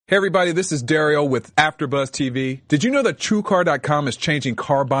Hey everybody, this is Dario with AfterBuzz TV. Did you know that TrueCar.com is changing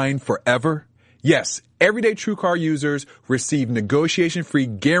car buying forever? Yes, everyday TrueCar users receive negotiation-free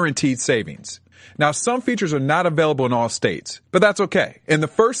guaranteed savings. Now, some features are not available in all states, but that's okay. In the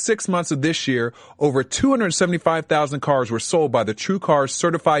first 6 months of this year, over 275,000 cars were sold by the TrueCar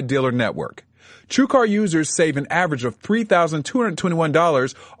Certified Dealer Network. TrueCar users save an average of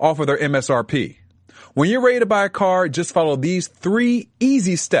 $3,221 off of their MSRP. When you're ready to buy a car, just follow these 3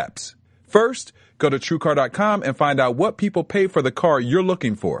 easy steps. First, go to TrueCar.com and find out what people pay for the car you're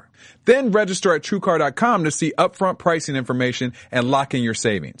looking for. Then register at TrueCar.com to see upfront pricing information and lock in your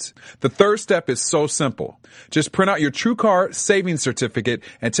savings. The third step is so simple. Just print out your TrueCar savings certificate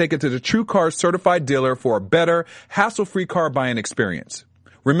and take it to the TrueCar certified dealer for a better, hassle-free car buying experience.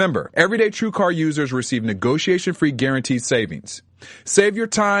 Remember, everyday TrueCar users receive negotiation-free guaranteed savings. Save your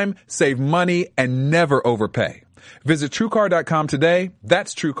time, save money, and never overpay. Visit TrueCar.com today.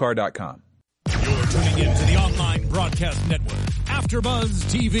 That's TrueCar.com. You're tuning in to the online broadcast network, AfterBuzz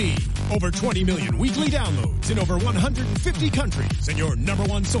TV. Over 20 million weekly downloads in over 150 countries, and your number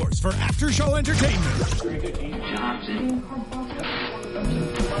one source for after-show entertainment.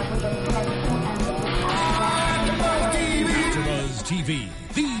 AfterBuzz TV,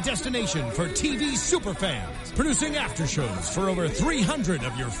 the destination for TV superfans, producing after-shows for over 300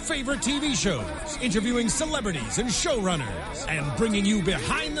 of your favorite TV shows, interviewing celebrities and showrunners, and bringing you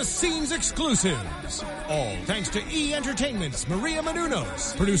behind-the-scenes exclusives. All thanks to E! Entertainment's Maria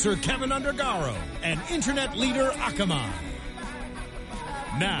Menounos, producer Kevin Undergaro, and internet leader Akamai.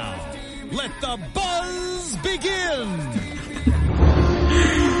 Now, let the buzz begin!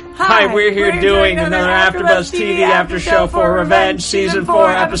 Hi, we're here doing another AfterBuzz TV after show for Revenge, Season 4,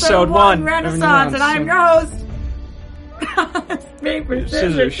 Episode 1, Renaissance, and I'm your host. Paper,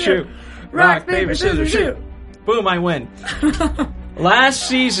 scissors, shoot. Rock, paper, scissors, shoot. Boom, I win. Last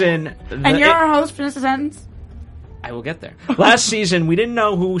season... And you're our host for this sentence? I will get there. Last season, we didn't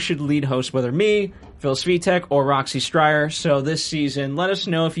know who should lead host, whether me, Phil Svitek, or Roxy Stryer. So this season, let us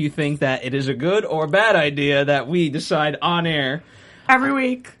know if you think that it is a good or bad idea that we decide on air... Every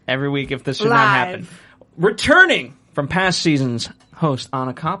week if this should not happen. Returning from past seasons, host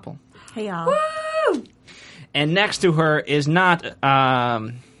Anna Koppel. Hey, y'all. Woo! And next to her is not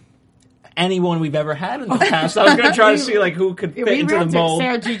anyone we've ever had in the past. I was going to try to see who could fit into the mold.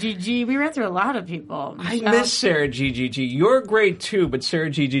 Sarah GGG. We ran through a lot of people. I miss Sarah GGG. You're great too, but Sarah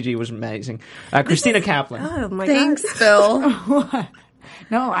GGG was amazing. Christina Kaplan. Oh my Thanks, God. Phil. What?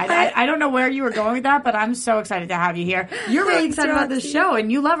 No, I don't know where you were going with that, but I'm so excited to have you here. You're really excited about this show, and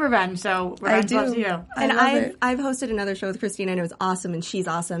you love Revenge, so Revenge loves you. And I've hosted another show with Christina, and it was awesome, and she's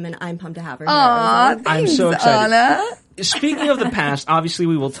awesome, and I'm pumped to have her Aww, here. I'm so excited. Anna. Speaking of the past, obviously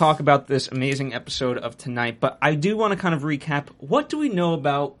we will talk about this amazing episode of tonight, but I do want to kind of recap. What do we know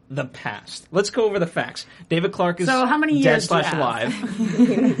about the past? Let's go over the facts. David Clark is so how many dead years do you have?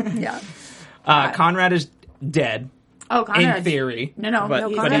 /alive. Yeah. Conrad is dead. Oh, Conrad's... In theory. No,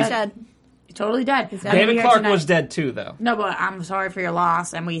 Conrad's dead. He's totally dead. David Clark was dead too, though. No, but I'm sorry for your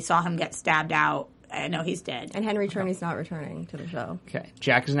loss, and we saw him get stabbed out. I know he's dead. And Henry Turney's not returning to the show. Okay.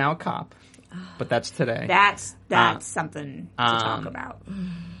 Jack is now a cop, but that's today. That's something to talk about.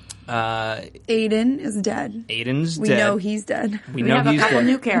 Aiden is dead. Aiden's We dead. know he's dead. We know have a he's couple dead.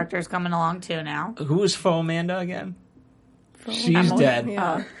 new characters coming along, too, now. Who is Faux Amanda again? She's Emily? dead.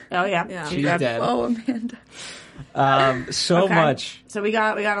 Yeah. Oh, yeah. She's dead. Oh, Amanda. So Okay. much. So we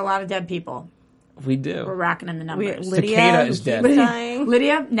got a lot of dead people. We do. We're racking in the numbers. Cicada is dead. Dying.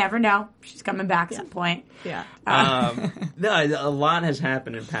 Lydia, never know. She's coming back at some point. Yeah. No, a lot has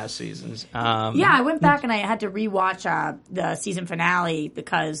happened in past seasons. Yeah, I went back and I had to rewatch the season finale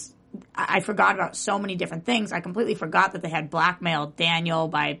because I forgot about so many different things. I completely forgot that they had blackmailed Daniel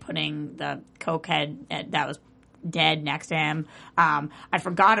by putting the cokehead that was dead next to him. I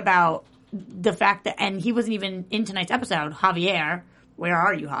forgot about the fact that, and he wasn't even in tonight's episode, Javier. Where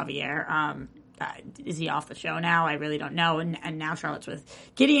are you, Javier? Is he off the show now? I really don't know. And now Charlotte's with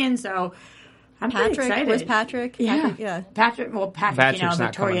Gideon, so I'm pretty excited. Was Patrick? Yeah. Patrick, Patrick, Patrick's not coming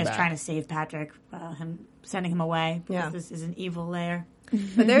Victoria's back. trying to save Patrick, sending him away. Yeah. Because this is an evil lair.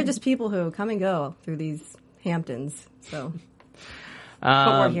 But they're just people who come and go through these Hamptons, so...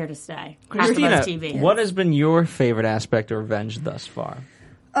 But we're here to stay. Christina, AfterBuzz TV. what has been your favorite aspect of Revenge thus far?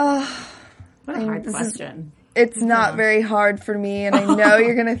 What a hard question. It's not very hard for me, and I know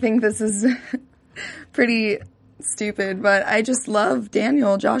you're going to think this is pretty stupid, but I just love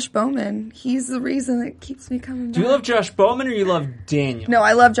Daniel, Josh Bowman. He's the reason that keeps me coming back. Do you love Josh Bowman or you love Daniel? No,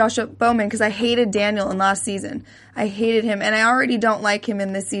 I love Josh Bowman because I hated Daniel in last season. I hated him, and I already don't like him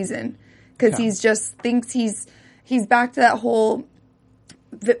in this season because he's just thinks he's back to that whole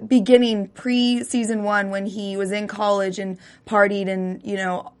the beginning, pre-season 1, when he was in college and partied and, you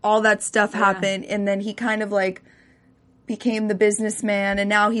know, all that stuff happened. And then he kind of like became the businessman, and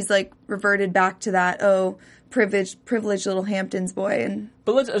now he's like reverted back to that, privileged little Hamptons boy. And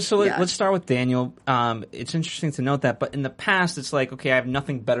But let's start with Daniel. It's interesting to note that, but in the past, it's like, okay, I have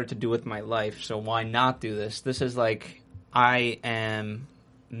nothing better to do with my life, so why not do this? This is like, I am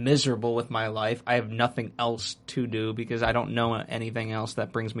miserable with my life. I have nothing else to do because I don't know anything else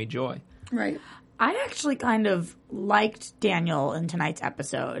that brings me joy. right. I actually kind of liked Daniel in tonight's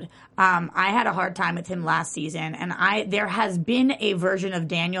episode. I had a hard time with him last season, and there has been a version of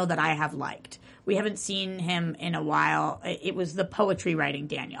Daniel that I have liked. We haven't seen him in a while. It was the poetry writing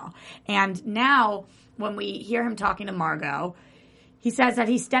Daniel. And now, when we hear him talking to Margot, he says that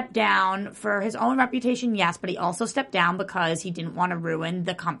he stepped down for his own reputation, yes, but he also stepped down because he didn't want to ruin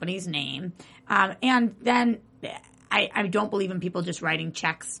the company's name. And then I don't believe in people just writing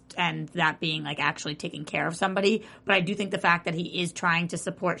checks and that being like actually taking care of somebody. But I do think the fact that he is trying to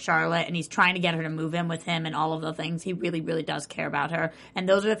support Charlotte and he's trying to get her to move in with him and all of the things, he really, really does care about her. And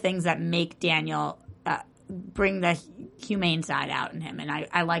those are the things that make Daniel bring the humane side out in him. And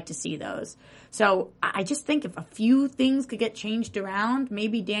I like to see those. So I just think if a few things could get changed around,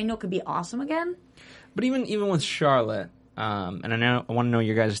 maybe Daniel could be awesome again. But even with Charlotte, and I want to know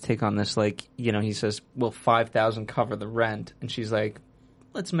your guys' take on this. Like, you know, he says, "Will $5,000 cover the rent?" And she's like,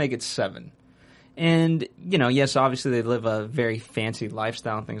 "Let's make it $7,000." And you know, yes, obviously they live a very fancy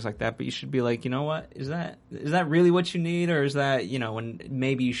lifestyle and things like that. But you should be like, you know what? Is that really what you need, or is that, you know, when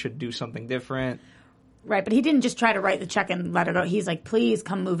maybe you should do something different? Right, but he didn't just try to write the check and let her go. He's like, "Please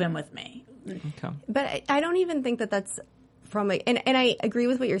come move in with me." Okay. But I don't even think that that's from and I agree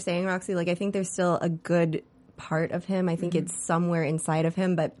with what you're saying, Roxy. Like, I think there's still a good part of him. I think it's somewhere inside of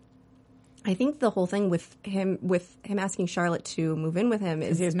him, but I think the whole thing with him asking Charlotte to move in with him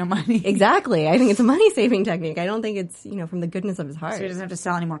is He has no money. exactly. I think it's a money saving technique. I don't think it's, you know, from the goodness of his heart. So he doesn't have to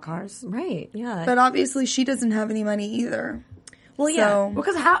sell any more cars. Right? Yeah. But obviously she doesn't have any money either. well, yeah. So,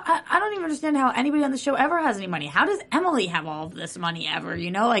 Because I don't even understand how anybody on the show ever has any money. How does Emily have all of this money ever? You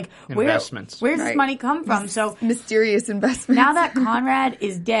know, like Investments. where's this Right. money come from? So mysterious investment. now that Conrad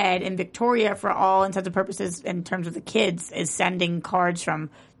is dead and Victoria, for all intents and purposes, in terms of the kids, is sending cards from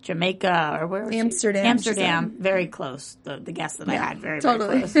Jamaica or where was Amsterdam, she? she Amsterdam, very close. The guess that I had, very,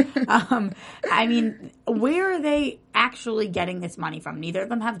 totally. very close. I mean, where are they actually getting this money from? Neither of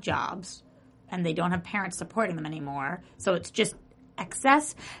them have jobs, and they don't have parents supporting them anymore. So it's just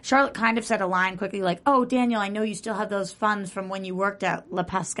excess. Charlotte kind of said a line quickly like, "Oh, Daniel, I know you still have those funds from when you worked at Le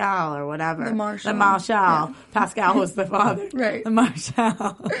Pascal or whatever." The Marshall. The Marshall. Yeah. Pascal was the father. Right. The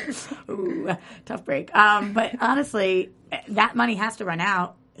Marshall. Ooh, tough break. But honestly, that money has to run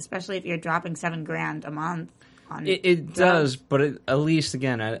out, especially if you're dropping $7,000 a month on It drugs. does, but at least,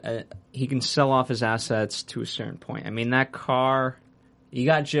 again, he can sell off his assets to a certain point. I mean, that car, you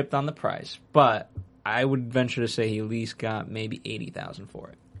got gypped on the price, but I would venture to say he at least got maybe $80,000 for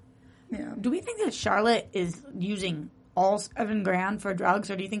it. Yeah. Do we think that Charlotte is using all $7,000 for drugs,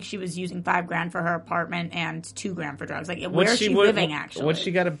 or do you think she was using $5,000 for her apartment and $2,000 for drugs? Like, where is she living actually? What's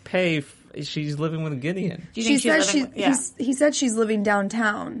she got to pay? She's living with Gideon. Do you She think says she's living? he said she's living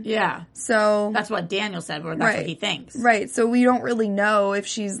downtown. Yeah, So that's what Daniel said. Or that's what he thinks. Right. So we don't really know if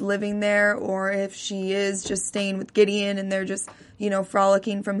she's living there or if she is just staying with Gideon and they're just, you know,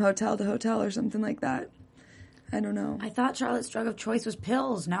 frolicking from hotel to hotel or something like that. I don't know. I thought Charlotte's drug of choice was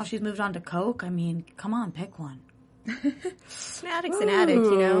pills. Now she's moved on to coke. I mean, come on, pick one. An addict's an addict,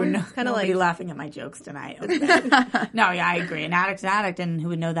 you know? No, It's kind of nobody like laughing at my jokes tonight. Okay. No, yeah, I agree. An addict's an addict, and who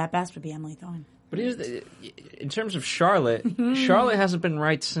would know that best would be Emily Thorne. But in terms of Charlotte, Charlotte hasn't been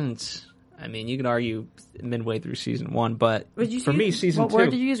right since. I mean, you could argue midway through season 1, but for me, season 2, what word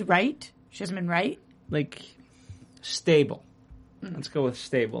did you use? Right? She hasn't been right. like stable. Let's go with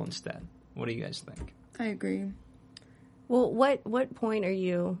stable instead. What do you guys think? I agree. Well, what point are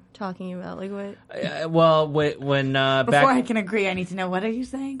you talking about? Like what? Well, when Before back I can agree, I need to know what are you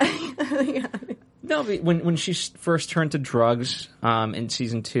saying? no, but when she first turned to drugs in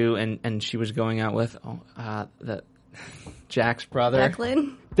season 2, and she was going out with the Jack's brother,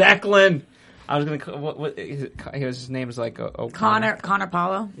 Declan. I was gonna call, what his name is like Connor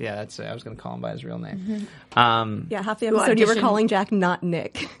Paulo. Yeah, that's it. I was gonna call him by his real name. Yeah, half the episode you were calling Jack not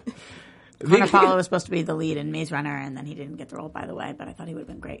Nick. Connor Paulo was supposed to be the lead in Maze Runner, and then he didn't get the role, by the way. But I thought he would have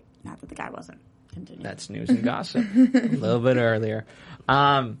been great. Not that the guy wasn't. Continue. That's news and gossip. A little bit earlier.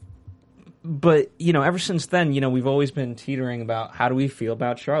 But, you know, ever since then, you know, we've always been teetering about how do we feel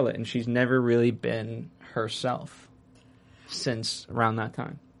about Charlotte, and she's never really been herself since around that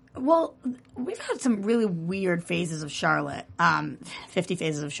time. Well, we've had some really weird phases of Charlotte. 50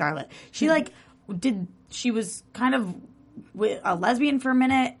 phases of Charlotte. She she was kind of a lesbian for a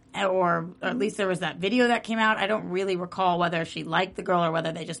minute, or at least there was that video that came out. I don't really recall whether she liked the girl or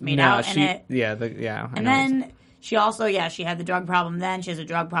whether they just made out in it. And then she also, she had the drug problem then. She has a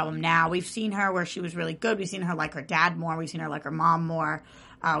drug problem now. We've seen her where she was really good. We've seen her like her dad more. We've seen her like her mom more.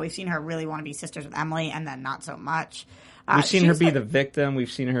 We've seen her really want to be sisters with Emily, and then not so much. We've seen her be the victim.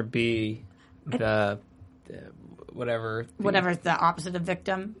 We've seen her be the whatever. Whatever's the opposite of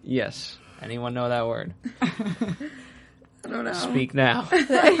victim. Yes. Anyone know that word? I don't know. Speak now.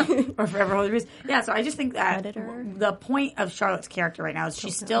 Or forever hold your peace. Yeah, so I just think that the point of Charlotte's character right now is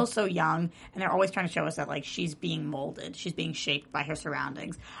she's still so young, and they're always trying to show us that, like, she's being molded. She's being shaped by her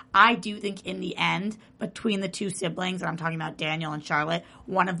surroundings. I do think in the end, between the two siblings, and I'm talking about Daniel and Charlotte,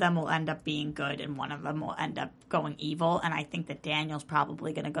 one of them will end up being good and one of them will end up going evil, and I think that Daniel's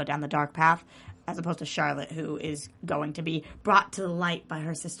probably going to go down the dark path, as opposed to Charlotte, who is going to be brought to the light by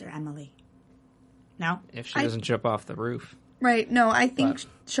her sister Emily. No? If she doesn't jump off the roof. Right. No, I think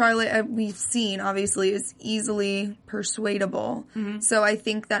Charlotte, we've seen, obviously, is easily persuadable. Mm-hmm. So I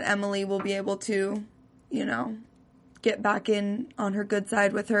think that Emily will be able to, get back in on her good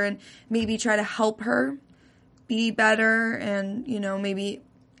side with her and maybe try to help her be better and, maybe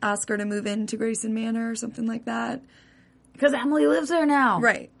ask her to move into Grayson Manor or something like that. Because Emily lives there now.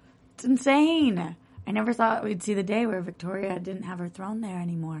 Right. It's insane. I never thought we'd see the day where Victoria didn't have her throne there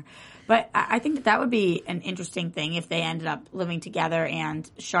anymore. But I think that would be an interesting thing if they ended up living together and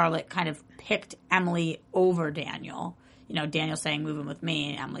Charlotte kind of picked Emily over Daniel. Daniel saying, move in with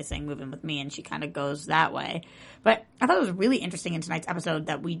me, and Emily saying, move in with me, and she kind of goes that way. But I thought it was really interesting in tonight's episode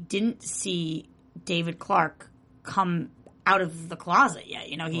that we didn't see David Clark come out of the closet yet.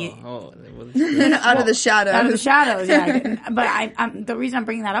 He out of the shadows. Out of the shadows, yeah. But the reason I'm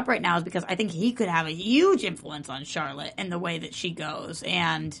bringing that up right now is because I think he could have a huge influence on Charlotte and the way that she goes.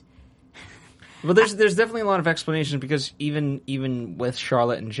 And well, there's definitely a lot of explanations because even with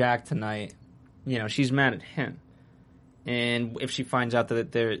Charlotte and Jack tonight, she's mad at him. And if she finds out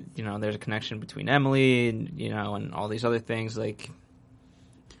that there's a connection between Emily and all these other things, like,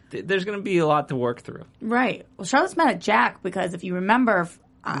 there's going to be a lot to work through. Right. Well, Charlotte's mad at Jack because if you remember,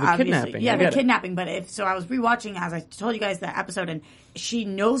 the kidnapping. Yeah, the kidnapping. But I was rewatching, as I told you guys, the episode, and she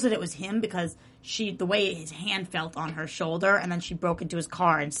knows that it was him because the way his hand felt on her shoulder, and then she broke into his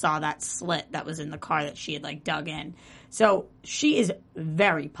car and saw that slit that was in the car that she had dug in. So she is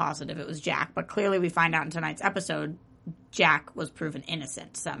very positive it was Jack. But clearly, we find out in tonight's episode, Jack was proven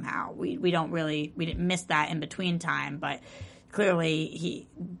innocent somehow. We didn't miss that in between time, but clearly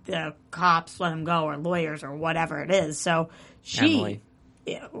the cops let him go, or lawyers, or whatever it is. So Emily.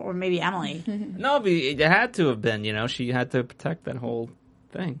 Or maybe Emily. No, but it had to have been. She had to protect that whole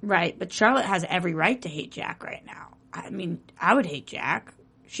thing. Right, but Charlotte has every right to hate Jack right now. I mean, I would hate Jack.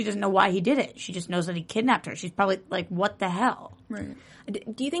 She doesn't know why he did it. She just knows that he kidnapped her. She's probably like, what the hell? Right.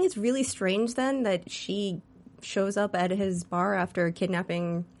 Do you think it's really strange, then, that she shows up at his bar after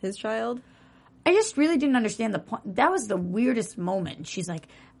kidnapping his child? I just really didn't understand the point. That was the weirdest moment. She's like,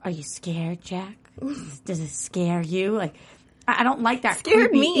 are you scared, Jack? Does it scare you? Like, I don't like that.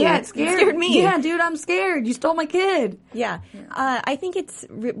 Scared me. Yeah, it scared me. Yeah, dude, I'm scared. You stole my kid. Yeah. I think it's,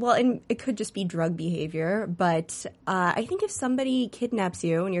 and it could just be drug behavior, but I think if somebody kidnaps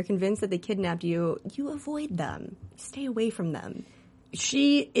you and you're convinced that they kidnapped you, you avoid them. Stay away from them.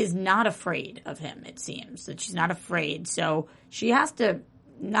 She is not afraid of him, it seems. That she's not afraid. So she has to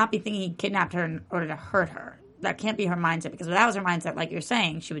not be thinking he kidnapped her in order to hurt her. That can't be her mindset, because if that was her mindset, like you're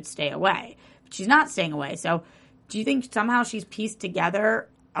saying, she would stay away. But she's not staying away. So do you think somehow she's pieced together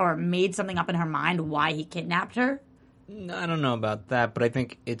or made something up in her mind why he kidnapped her? I don't know about that, but I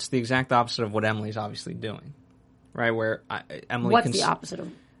think it's the exact opposite of what Emily's obviously doing, right? Where Emily... What's the opposite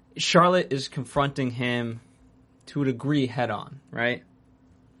of... Charlotte is confronting him to a degree head on, right?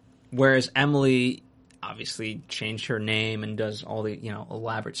 Whereas Emily obviously changed her name and does all the,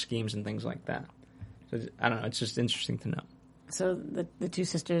 elaborate schemes and things like that. So I don't know. It's just interesting to know. So the two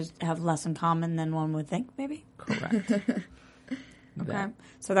sisters have less in common than one would think, maybe? Correct. Okay.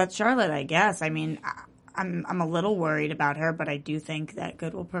 So that's Charlotte, I guess. I mean, I'm a little worried about her, but I do think that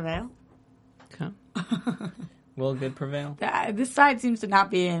good will prevail. Okay. Will good prevail? This side seems to not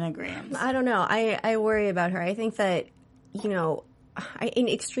be in agreement. I don't know. I worry about her. I think that, in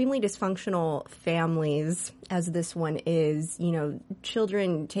extremely dysfunctional families, as this one is,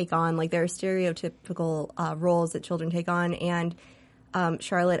 children take on, there are stereotypical roles that children take on, and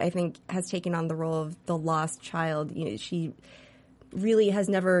Charlotte, I think, has taken on the role of the lost child. She really has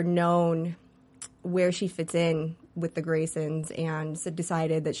never known where she fits in with the Graysons and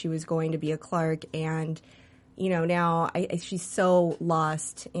decided that she was going to be a Clark. And, now she's so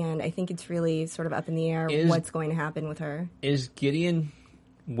lost. And I think it's really sort of up in the air what's going to happen with her. Is Gideon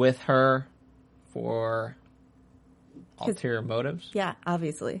with her for ulterior motives? Yeah,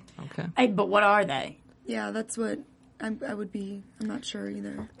 obviously. Okay. But what are they? Yeah, that's what I would be. I'm not sure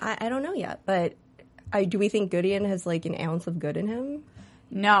either. I don't know yet, but do we think Gideon has like an ounce of good in him?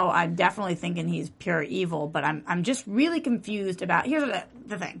 No, I'm definitely thinking he's pure evil, but I'm just really confused about. Here's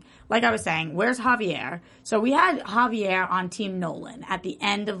the thing. Like I was saying, where's Javier? So we had Javier on Team Nolan at the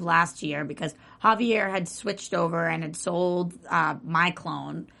end of last year because Javier had switched over and had sold my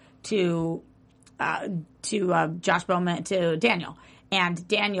clone to Josh Bowman, to Daniel, and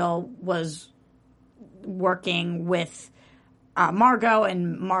Daniel was working with Margot,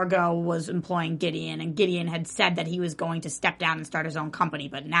 and Margot was employing Gideon, and Gideon had said that he was going to step down and start his own company,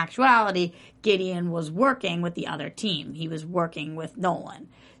 but in actuality, Gideon was working with the other team. He was working with Nolan.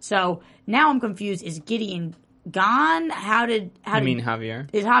 So now I'm confused. Is Gideon gone? You mean Javier?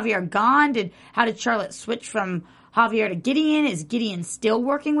 Is Javier gone? How did Charlotte switch from Javier to Gideon? Is Gideon still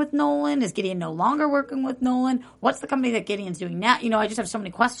working with Nolan? Is Gideon no longer working with Nolan? What's the company that Gideon's doing now? I just have so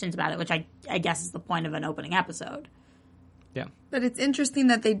many questions about it, which I guess is the point of an opening episode. Yeah. But it's interesting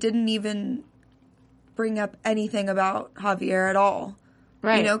that they didn't even bring up anything about Javier at all.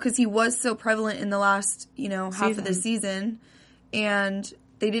 Right. Because he was so prevalent in the last, half of the season. And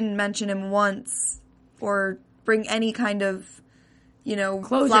they didn't mention him once or bring any kind of,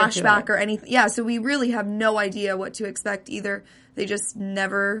 Closure flashback or anything. Yeah, so we really have no idea what to expect. Either they just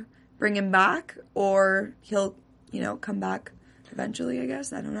never bring him back or he'll, come back eventually, I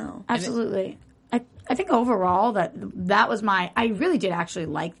guess. I don't know. Absolutely. I think overall that was I really did actually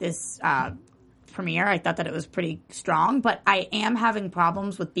like this premiere. I thought that it was pretty strong, but I am having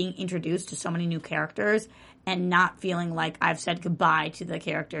problems with being introduced to so many new characters and not feeling like I've said goodbye to the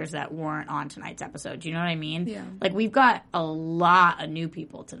characters that weren't on tonight's episode. Do you know what I mean? Yeah. Like, we've got a lot of new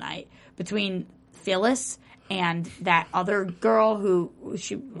people tonight between Phyllis and that other girl who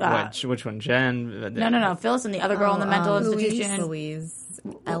she... which one? Jen? No. Phyllis and the other girl in the mental institution. Louise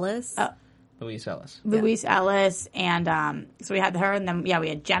Ellis. Louise Ellis. Louise Ellis, and so we had her, and then we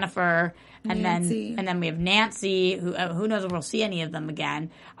had Jennifer, and Nancy. then we have Nancy, who knows if we'll see any of them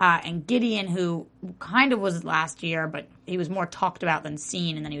again, and Gideon, who kind of was last year, but he was more talked about than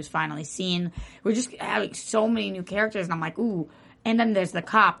seen, and then he was finally seen. We're just having so many new characters, and I'm like, ooh. And then there's the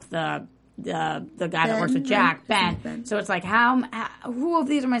cop, the guy that works with Jack, Ben. So it's like, who of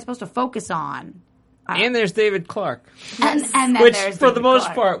these am I supposed to focus on? And there's David Clark. And then which, there's for David the most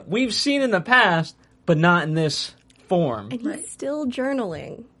Clark. part, we've seen in the past, but not in this form. And he's still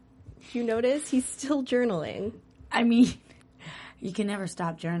journaling. Did you notice? He's still journaling. I mean, you can never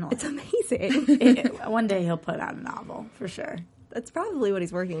stop journaling. It's amazing. One day he'll put out a novel, for sure. That's probably what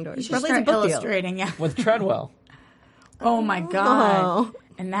he's working towards. You should Probably start it's a book deal. illustrating, yeah. With Treadwell. Oh my god. Oh.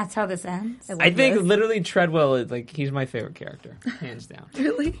 And that's how this ends? love I think this. literally Treadwell is he's my favorite character, hands down.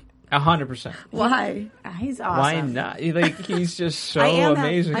 Really? 100%. Why? He's awesome. Why not? He's just so I am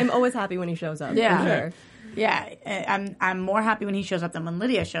amazing. I'm always happy when he shows up. Yeah. For sure. Yeah, I'm more happy when he shows up than when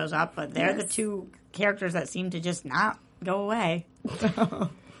Lydia shows up, but they're the two characters that seem to just not go away.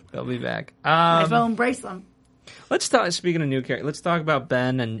 They'll be back. Might as well embrace them. Let's talk. Speaking of new characters, let's talk about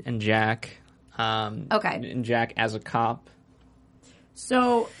Ben and Jack. Okay. And Jack as a cop.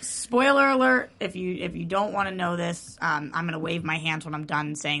 So, spoiler alert, if you don't want to know this, I'm going to wave my hands when I'm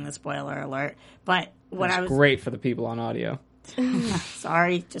done saying the spoiler alert. But what It's great for the people on audio.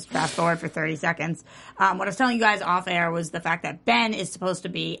 Sorry, just fast forward for 30 seconds. What I was telling you guys off air was the fact that Ben is supposed to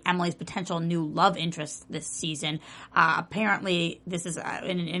be Emily's potential new love interest this season. Apparently, this is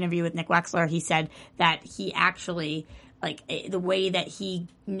in an interview with Nick Wexler. He said that he actually, the way that he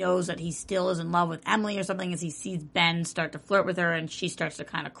knows that he still is in love with Emily or something is he sees Ben start to flirt with her and she starts to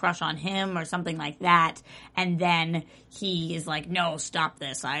kind of crush on him or something like that. And then he is like, no, stop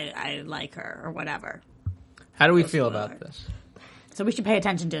this. I like her or whatever. How do we feel about this? So we should pay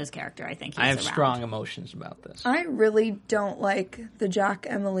attention to his character, I think. I have around. strong emotions about this. I really don't like the Jack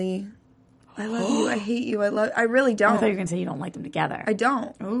Emily. I love you. I hate you. I really I don't. thought you were going to say you don't like them together. I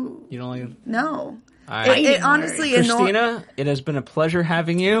don't. Ooh. You don't like No. right. It honestly annoys. Christina, it has been a pleasure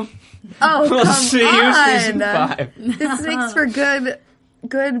having you. Oh, We'll come see you on. season 5. This makes for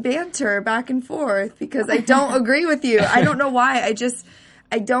good banter back and forth because I don't agree with you. I don't know why. I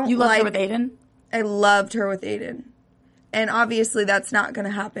don't You loved like. her with Aiden? I loved her with Aiden. And obviously that's not going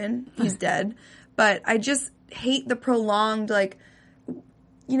to happen. He's dead. But I just hate the prolonged,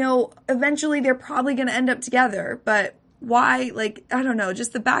 eventually they're probably going to end up together. But why? I don't know.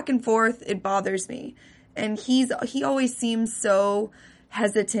 Just the back and forth, it bothers me. and he always seems so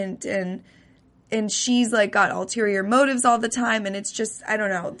hesitant, and she's like got ulterior motives all the time, and it's just, I don't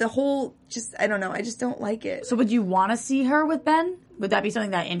know, I don't know, I just don't like it. So would you want to see her with Ben? Would that be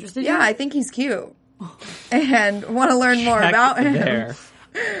something that interested you? Yeah, I think he's cute. And want to learn more about him. There.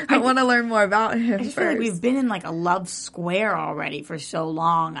 I want to learn more about him I just feel like we've been in like a love square already for so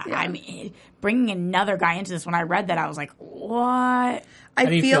long. Yeah. I mean, bringing another guy into this, when I read that, I was like, what? I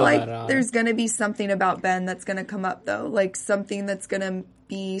do you feel feel like about, there's going to be something about Ben that's going to come up, though. Like, something that's going to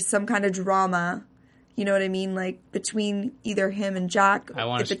be some kind of drama. You know what I mean? Like, between either him and Jack. I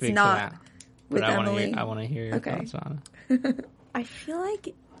want if to it's speak not to that. with But Emily. I want to hear your Okay. thoughts on it. I feel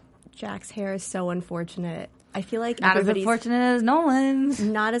like Jack's hair is so unfortunate. I feel like Not as everybody's unfortunate as Nolan's.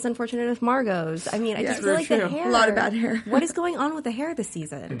 not as unfortunate as Margot's. I mean, I just feel very like the true. hair. A lot of bad hair. What is going on with the hair this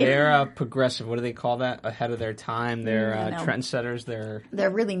season? They're progressive. What do they call that? Ahead of their time. They're no. trendsetters. They're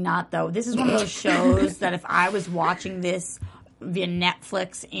really not, though. This is one of those shows that if I was watching this via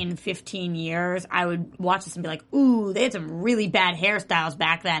Netflix in 15 years, I would watch this and be like, ooh, they had some really bad hairstyles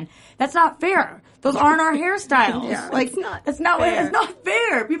back then. That's not fair. Those aren't our hairstyles. Yeah. Like, It's not that's not fair. it's not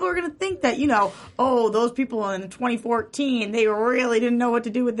fair. People are going to think that, you know, oh, those people in 2014, they really didn't know what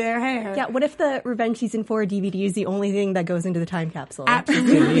to do with their hair. Yeah, what if the Revenge Season 4 DVD is the only thing that goes into the time capsule?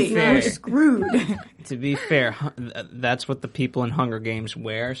 Absolutely. fair. We're screwed. To be fair, that's what the people in Hunger Games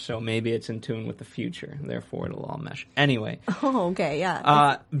wear, so maybe it's in tune with the future. Therefore, it'll all mesh. Anyway, Oh, okay,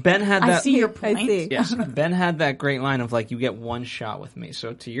 yeah. Ben had that. I see your I point. see. Yes, Ben had that great line of like, you get one shot with me.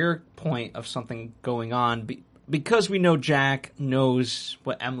 So to your point of something going on, because we know Jack knows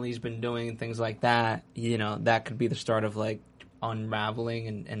what Emily's been doing and things like that, you know, that could be the start of like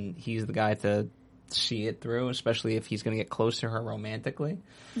unraveling, and he's the guy to see it through, especially if he's going to get close to her romantically,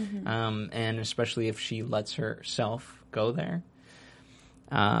 and especially if she lets herself go there.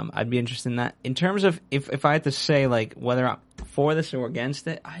 I'd be interested in that. In terms of if I had to say like whether I'm for this or against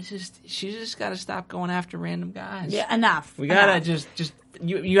it, she's just got to stop going after random guys. Yeah, enough. We gotta Enough. just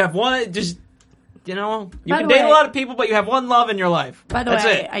you have one, just, you know, you By can the date a way- lot of people, but you have one love in your life. By the That's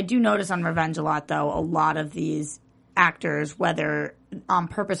way, it. I do notice on Revenge a lot, though, a lot of these actors, whether on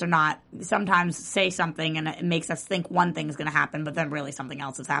purpose or not, sometimes say something and it makes us think one thing is going to happen, but then really something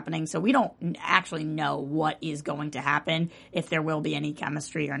else is happening. So we don't actually know what is going to happen, if there will be any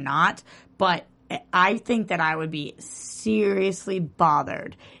chemistry or not. But I think that I would be seriously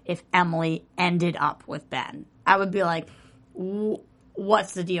bothered if Emily ended up with Ben. I would be like,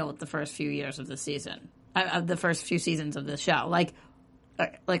 what's the deal with the first few years of the season? Of the first few seasons of the show? Like,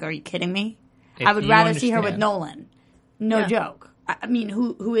 are you kidding me? If I would you rather see her with understand. Nolan. No Yeah. joke. I mean,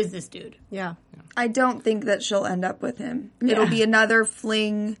 who is this dude? Yeah. I don't think that she'll end up with him. It'll be another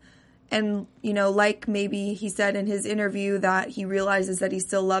fling, and, you know, like maybe he said in his interview that he realizes that he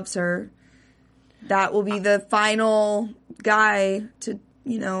still loves her. That will be the final guy to,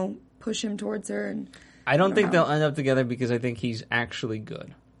 you know, push him towards her. And I don't think they'll end up together because I think he's actually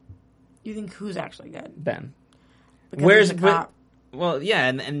good, You think who's actually good? Ben. Because he's a cop. Well, yeah,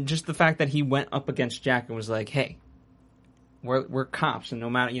 and just the fact that he went up against Jack and was like, hey, we're cops, and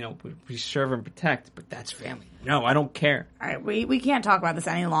no matter, you know, we serve and protect, but that's family. No, I don't care. All right, we can't talk about this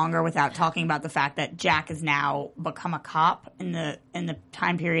any longer without talking about the fact that Jack has now become a cop in the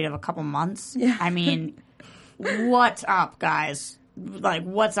time period of a couple months. Yeah. I mean, what's up, guys? Like,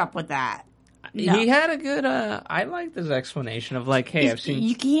 what's up with that? No. He had a good, I liked his explanation of like, hey, I've seen...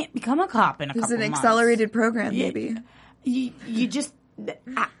 You can't become a cop in a there's couple an months. accelerated program, Yeah. maybe. You just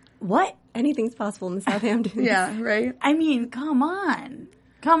what? Anything's possible in the Southampton. Yeah, right? I mean, come on.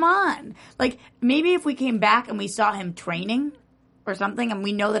 Like, maybe if we came back and we saw him training or something, and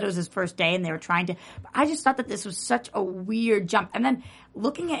we know that it was his first day and they were trying to... I just thought that this was such a weird jump. And then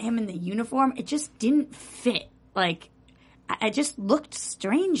looking at him in the uniform, it just didn't fit. Like, it just looked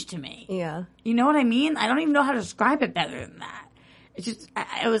strange to me. Yeah. You know what I mean? I don't even know how to describe it better than that. It's just...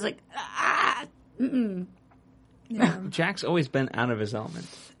 I was like, Jack's always been out of his element.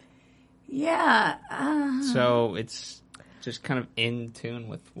 yeah. So it's just kind of in tune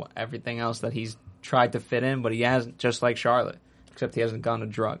with everything else that he's tried to fit in, but he hasn't, just like Charlotte, except he hasn't gone to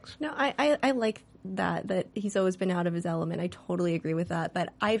drugs. No, I like that he's always been out of his element. I totally agree with that.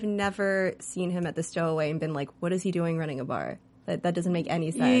 But I've never seen him at the Stowaway and been like, what is he doing running a bar? That doesn't make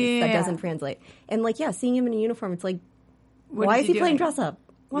any sense. That Yeah. doesn't translate. And like, yeah, seeing him in a uniform, it's like, What why is is he playing doing? dress up?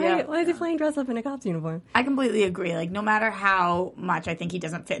 Why is he playing dress up in a cop's uniform? I completely agree. Like, no matter how much I think he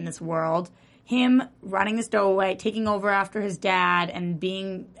doesn't fit in this world, him running the Stowaway, taking over after his dad, and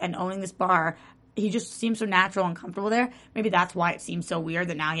owning this bar, he just seems so natural and comfortable there. Maybe that's why it seems so weird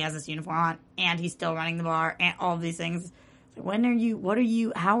that now he has this uniform on and he's still running the bar and all of these things. Like, when are you? What are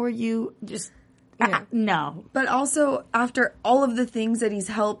you? How are you? Just No. But also, after all of the things that he's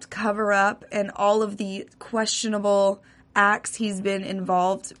helped cover up and all of the questionable acts he's been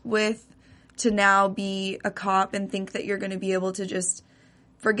involved with, to now be a cop and think that you're going to be able to just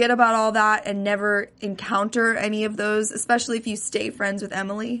forget about all that and never encounter any of those, especially if you stay friends with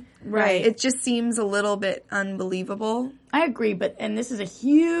Emily. Right. It just seems a little bit unbelievable. I agree, and this is a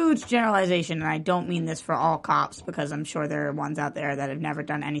huge generalization, and I don't mean this for all cops, because I'm sure there are ones out there that have never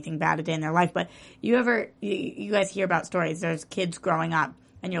done anything bad a day in their life, but you guys hear about stories, there's kids growing up,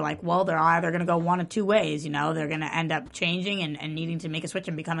 and you're like, well, they're either going to go one of two ways, they're going to end up changing and needing to make a switch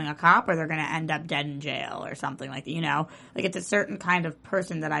and becoming a cop, or they're going to end up dead in jail or something like that, Like, it's a certain kind of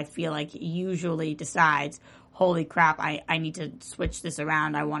person that I feel like usually decides, holy crap, I need to switch this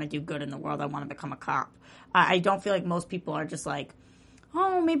around, I want to do good in the world, I want to become a cop. I don't feel like most people are just like,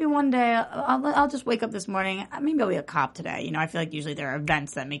 oh, maybe one day I'll just wake up this morning, maybe I'll be a cop today. I feel like usually there are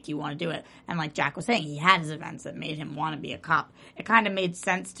events that make you want to do it. And like Jack was saying, he had his events that made him want to be a cop. It kind of made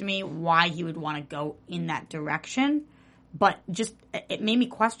sense to me why he would want to go in that direction. But just, it made me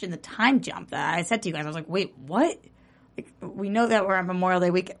question the time jump that I said to you guys. I was like, wait, what? Like, we know that we're on Memorial Day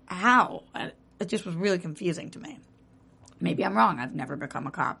week. How? It just was really confusing to me. Maybe I'm wrong. I've never become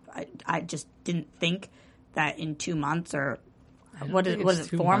a cop. I just didn't think that in 2 months or was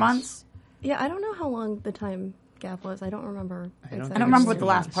it 4 months? Yeah, I don't know how long the time gap was. I don't remember. I don't remember what the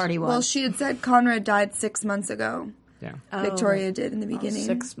last party was. Well, she had said Conrad died 6 months ago. Yeah. Victoria did in the beginning.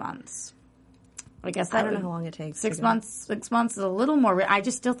 6 months. I guess I don't know how long it takes. 6 months. 6 months is a little more. I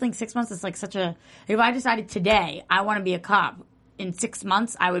just still think 6 months is like such a. If I decided today I want to be a cop, in 6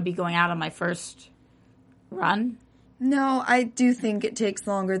 months I would be going out on my first run. No, I do think it takes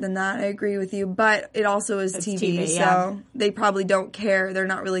longer than that. I agree with you. But it also is TV, so they probably don't care. They're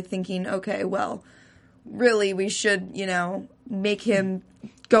not really thinking, okay, well, really we should, make him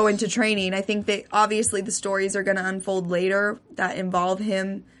go into training. I think that obviously the stories are going to unfold later that involve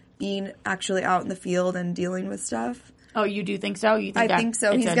him being actually out in the field and dealing with stuff. Oh, you do think so? You think I think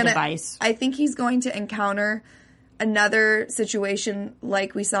so. It's a device? I think he's going to encounter another situation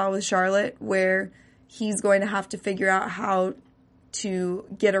like we saw with Charlotte where he's going to have to figure out how to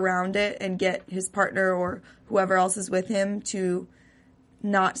get around it and get his partner or whoever else is with him to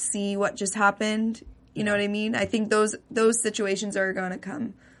not see what just happened. You know what I mean? I think those situations are going to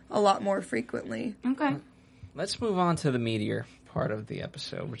come a lot more frequently. Okay. Let's move on to the meteor part of the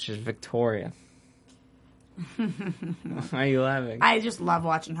episode, which is Victoria. Why are you laughing? I just love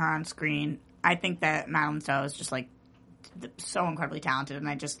watching her on screen. I think that Madeline Stowe is just like so incredibly talented, and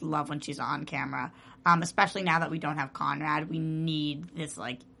I just love when she's on camera. Especially now that we don't have Conrad, we need this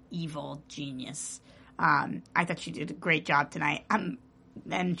like evil genius. I thought she did a great job tonight.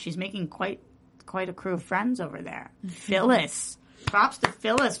 And she's making quite a crew of friends over there. Phyllis, props to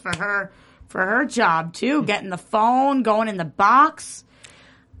Phyllis for her job too, getting the phone, going in the box.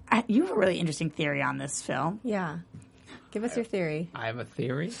 You have a really interesting theory on this, Phil. Yeah, give us your theory. I have a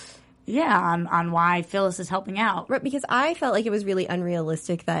theory. Yeah, on why Phyllis is helping out. Right, because I felt like it was really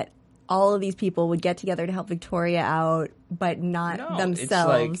unrealistic that all of these people would get together to help Victoria out, but not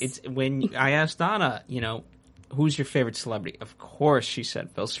themselves. It's when I asked Donna, who's your favorite celebrity? Of course, she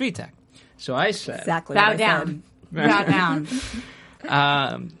said Phil Svitek. So I said, exactly. Bow down. Bow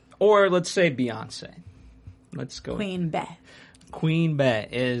down. Or let's say Beyonce. Let's go. Queen Bey. Queen Bey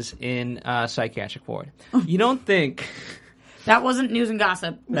is in psychiatric ward. You don't think that wasn't news and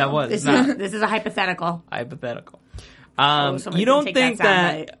gossip? That was this not. This is a hypothetical. Hypothetical. You don't think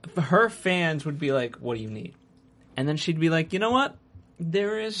that her fans would be like, what do you need? And then she'd be like, you know what?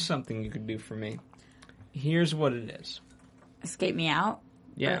 There is something you could do for me. Here's what it is. Escape me out?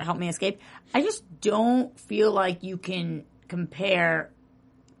 Yeah. Or help me escape? I just don't feel like you can compare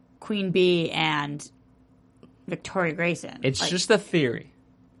Queen Bee and Victoria Grayson. It's just a theory.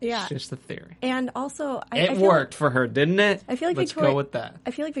 Yeah. It's just a theory. And also, it worked for her, didn't it? I feel like Let's go with that.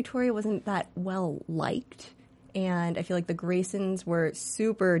 I feel like Victoria wasn't that well liked. And I feel like the Graysons were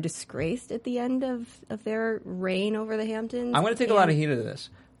super disgraced at the end of their reign over the Hamptons. I'm going to take a lot of heat of this.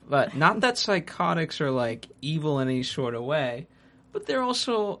 But not that psychotics are, like, evil in any sort of way. But they're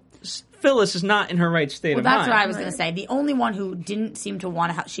also... Phyllis is not in her right state of mind. Well, that's what I was going to say. The only one who didn't seem to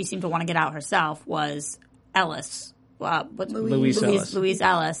want to... She seemed to want to get out herself was Ellis. Louise Ellis. Louise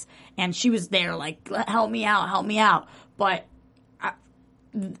Ellis. And she was there like, help me out. But...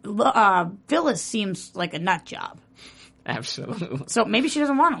 Phyllis seems like a nut job. Absolutely. So maybe she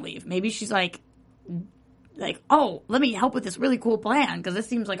doesn't want to leave. Maybe she's like, oh, let me help with this really cool plan because this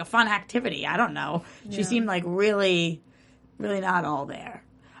seems like a fun activity. I don't know. Yeah. She seemed like really, really not all there.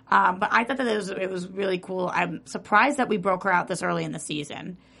 But I thought that it was really cool. I'm surprised that we broke her out this early in the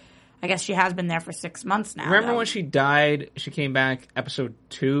season. I guess she has been there for 6 months now. Remember though. when she died? She came back episode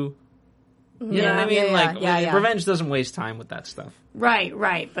 2. You know what I mean? Yeah. Revenge doesn't waste time with that stuff. Right.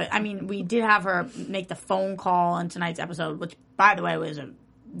 But I mean, we did have her make the phone call in tonight's episode, which, by the way, was a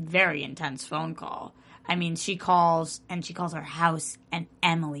very intense phone call. I mean, she calls her house, and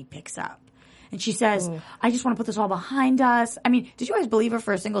Emily picks up. And she says, I just want to put this all behind us. I mean, did you guys believe her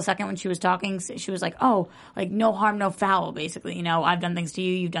for a single second when she was talking? She was like, oh, like no harm, no foul, basically. You know, I've done things to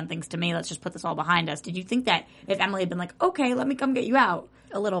you, you've done things to me. Let's just put this all behind us. Did you think that if Emily had been like, okay, let me come get you out?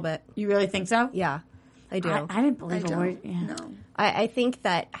 A little bit. You really think so? Yeah, I do. I didn't believe a word. Yeah. No. I think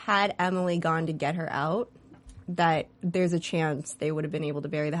that had Emily gone to get her out, that there's a chance they would have been able to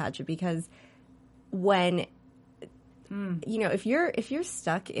bury the hatchet, because when you know, if you're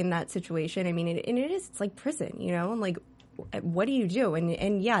stuck in that situation, I mean, it's like prison, you know, and like, what do you do?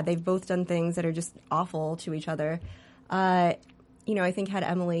 And yeah, they've both done things that are just awful to each other. You know, I think had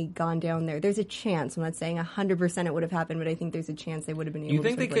Emily gone down there, there's a chance. I'm not saying 100% it would have happened, but I think there's a chance they would have been able. You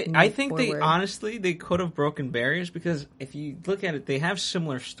think to they could? I think they honestly they could have broken barriers, because if you look at it, they have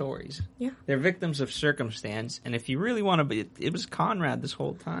similar stories. Yeah, they're victims of circumstance, and if you really want to be, it was Conrad this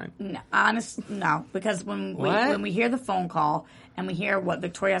whole time. No, because when we hear the phone call and we hear what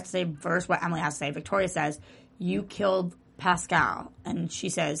Victoria has to say versus what Emily has to say, Victoria says, "You killed Pascal," and she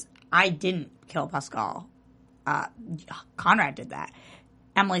says, "I didn't kill Pascal. Conrad did that."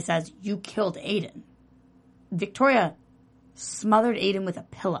 Emily says, "You killed Aiden." Victoria smothered Aiden with a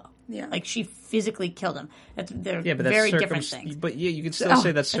pillow. Yeah. Like she physically killed him. They're Yeah, but that's very different things. But yeah, you could still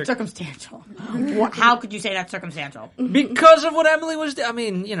say that's circumstantial. How could you say that's circumstantial? because of what Emily was. I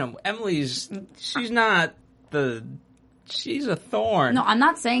mean, you know, she's not she's a thorn. No, I'm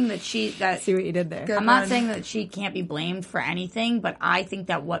not saying that see what you did there. I'm not saying that she can't be blamed for anything, but I think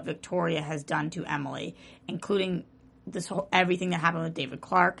that what Victoria has done to Emily, including everything that happened with David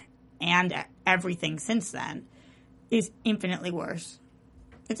Clark and everything since then, is infinitely worse.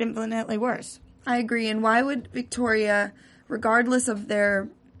 It's infinitely worse. I agree. And why would Victoria, regardless of their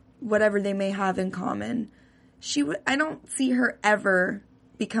whatever they may have in common, I don't see her ever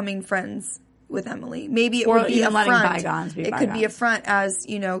becoming friends with Emily. Maybe it would be a letting front. bygones be it bygones. could be a front, as,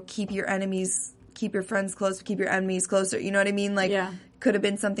 you know, keep your friends close, keep your enemies closer. You know what I mean? Like, could have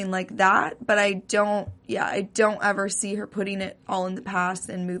been something like that. But I don't ever see her putting it all in the past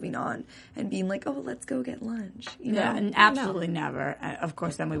and moving on and being like, oh, let's go get lunch. You know? And absolutely never. Of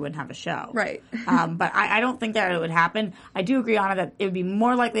course, then we wouldn't have a show. Right. But I don't think that it would happen. I do agree, Anna, that it would be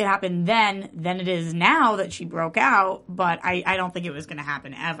more likely to happen then than it is now that she broke out. But I don't think it was going to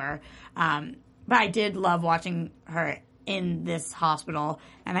happen ever. But I did love watching her in this hospital,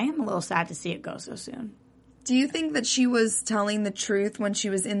 and I am a little sad to see it go so soon. Do you think that she was telling the truth when she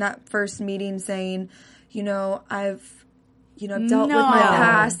was in that first meeting saying, you know, I've dealt with my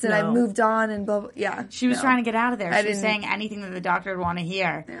past and I've moved on and blah, blah. Yeah. She was trying to get out of there. She was saying anything that the doctor would want to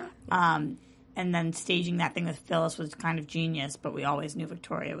hear. Yeah. And then staging that thing with Phyllis was kind of genius, but we always knew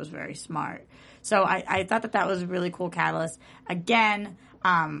Victoria was very smart. So I thought that was a really cool catalyst. Again,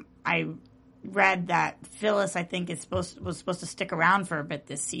 I read that Phyllis, I think, was supposed to stick around for a bit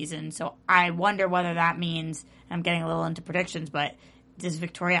this season. So I wonder whether that means, and I'm getting a little into predictions, but does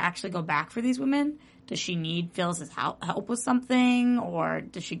Victoria actually go back for these women? Does she need Phyllis's help with something, or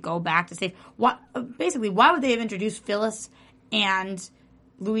does she go back to save? Basically, why would they have introduced Phyllis and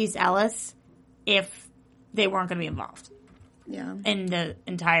Louise Ellis if they weren't going to be involved? Yeah. In the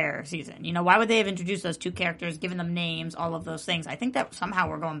entire season. You know, why would they have introduced those two characters, given them names, all of those things? I think that somehow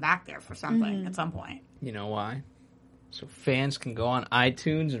we're going back there for something at some point. You know why? So fans can go on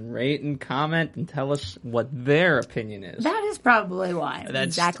iTunes and rate and comment and tell us what their opinion is. That is probably why. That's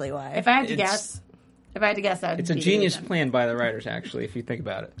exactly why. If I had to guess, that would it's a be genius them. plan by the writers, actually, if you think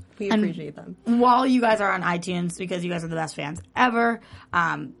about it. We appreciate them. While you guys are on iTunes, because you guys are the best fans ever,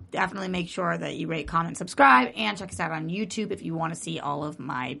 definitely make sure that you rate, comment, subscribe, and check us out on YouTube if you want to see all of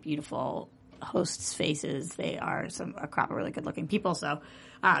my beautiful hosts' faces. They are a crop of really good-looking people, so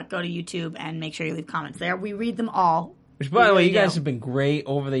go to YouTube and make sure you leave comments there. We read them all. Which, by the way, you guys have been great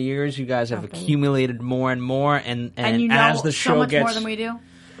over the years. You guys have accumulated more and more, and you know as the show so much gets more than we do.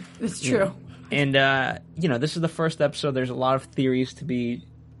 It's true. And this is the first episode. There's a lot of theories to be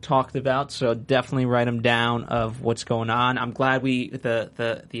talked about, so definitely write them down of what's going on. I'm glad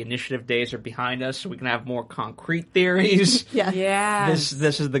the initiative days are behind us, so we can have more concrete theories. Yeah.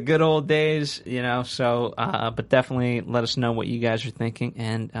 This is the good old days, you know. So, but definitely let us know what you guys are thinking,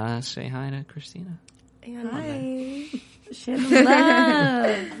 and say hi to Christina. And hi.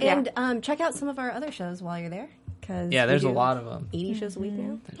 Love. And check out some of our other shows while you're there. Yeah, there's a lot of them. 80 shows a week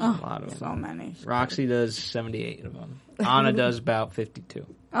now. There's a lot of them. So many. Roxy does 78 of them. Anna does about 52.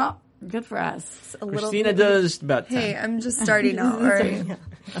 Oh, Good for us. A little Christina does about 10. Hey, I'm just starting out. All right.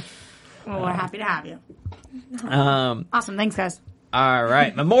 Well, we're happy to have you. Um, Awesome. Thanks, guys. all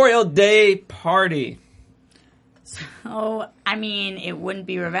right. Memorial Day party. Oh, I mean, it wouldn't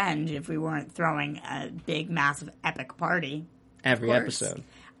be revenge if we weren't throwing a big, massive, epic party. Every course. episode.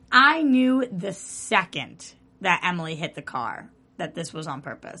 I knew the second that Emily hit the car that this was on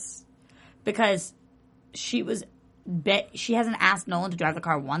purpose. Because she hasn't asked Nolan to drive the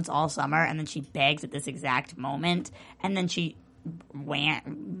car once all summer, and then she begs at this exact moment, and then she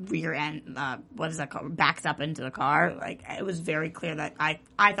rear end, what is that called? Backs up into the car. Like, it was very clear that I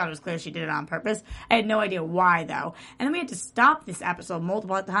thought it was clear she did it on purpose. I had no idea why, though. And then we had to stop this episode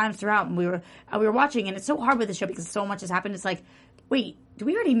multiple times throughout, and we were watching, and it's so hard with the show because so much has happened. It's like, wait, do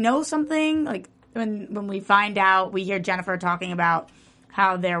we already know something? Like, when we find out, we hear Jennifer talking about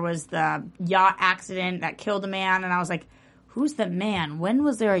how there was the yacht accident that killed a man, and I was like, who's the man? When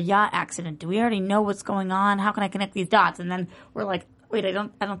was there a yacht accident? Do we already know what's going on? How can I connect these dots? And then we're like, wait, I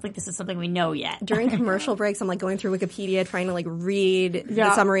don't think this is something we know yet. During commercial breaks, I'm like going through Wikipedia trying to like read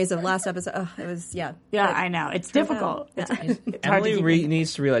the summaries of last episode. Oh, it was Yeah, But I know. It's difficult. It's hard to Emily keep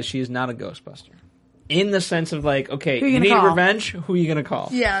needs to realize she is not a Ghostbuster. In the sense of like, okay, Who you you gonna need call? revenge? Who are you going to call?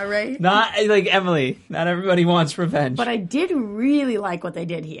 Yeah, right? Not like Emily. Not everybody wants revenge. But I did really like what they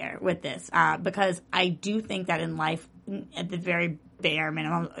did here with this because I do think that in life, at the very bare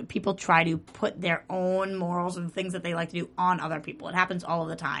minimum, people try to put their own morals and things that they like to do on other people. It happens all of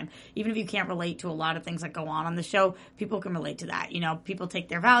the time. Even if you can't relate to a lot of things that go on the show, people can relate to that. You know, people take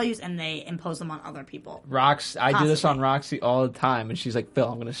their values and they impose them on other people. I do this on Roxy all the time, and she's like, Phil,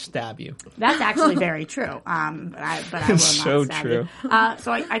 I'm going to stab you. That's actually very true. But I will not So stab true. you.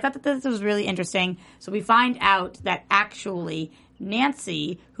 So I thought that this was really interesting. So we find out that actually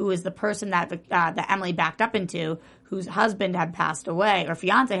Nancy, who is the person that Emily backed up into, whose husband had passed away, or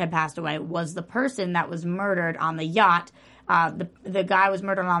fiance had passed away, was the person that was murdered on the yacht. The guy was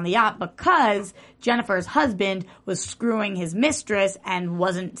murdered on the yacht because Jennifer's husband was screwing his mistress and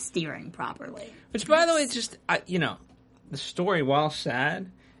wasn't steering properly. Which, by the way, just, the story, while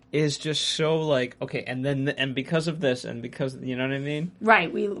sad, is just so like, okay, and because of this, and because, you know what I mean? Right.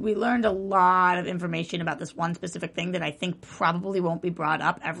 We learned a lot of information about this one specific thing that I think probably won't be brought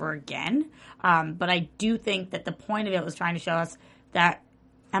up ever again. But I do think that the point of it was trying to show us that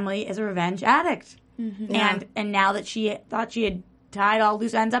Emily is a revenge addict. Mm-hmm. And now that she thought she had tied all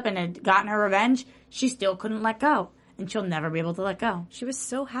loose ends up and had gotten her revenge, she still couldn't let go. And she'll never be able to let go. she was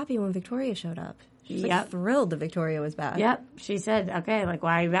so happy when Victoria showed up. She was Yep. like thrilled that Victoria was back. Yep. She said, okay, like,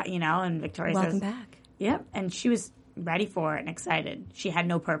 why are you back? You know, and Victoria Welcome says, back. yep. And she was ready for it and excited. She had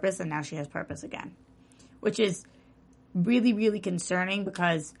no purpose, and now she has purpose again. Which is really, really concerning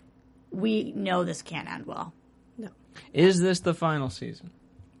because we know this can't end well. No. Is this the final season?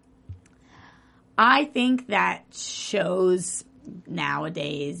 I think that shows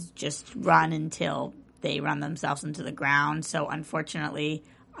nowadays just run until they run themselves into the ground. So unfortunately,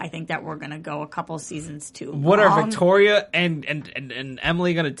 I think that we're going to go a couple seasons too What long. are Victoria and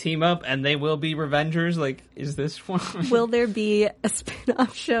Emily going to team up, and they will be Revengers? Like, is this one? Will there be a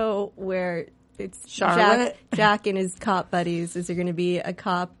spin-off show where it's Charlotte? Jack and his cop buddies? Is there going to be a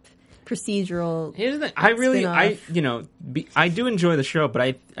cop procedural? Here's the thing. I spin-off? I do enjoy the show, but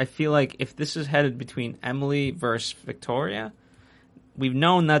I feel like if this is headed between Emily versus Victoria, we've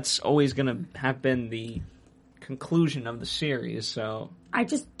known that's always going to have been the conclusion of the series. So I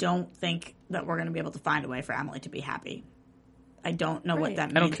just don't think that we're going to be able to find a way for Emily to be happy. I don't know what that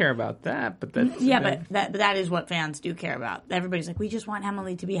means. I don't care about that, but that's Yeah, but that is what fans do care about. Everybody's like, we just want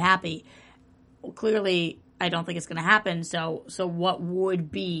Emily to be happy. Well, clearly, I don't think it's going to happen. So what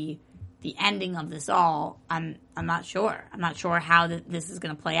would be the ending of this all? I'm not sure. I'm not sure how this is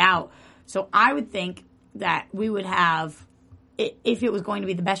going to play out. So I would think that we would have, if it was going to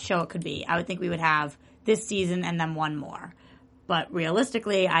be the best show it could be, I would think we would have this season and then one more. But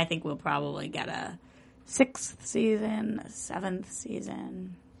realistically, I think we'll probably get a 6th season, a 7th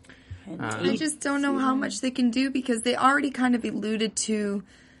season. I just don't know how much they can do because they already kind of alluded to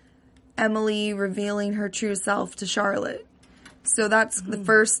Emily revealing her true self to Charlotte. So that's the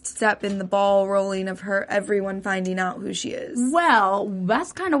first step in the ball rolling of everyone finding out who she is. Well,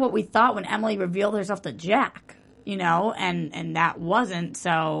 that's kind of what we thought when Emily revealed herself to Jack, you know, and that wasn't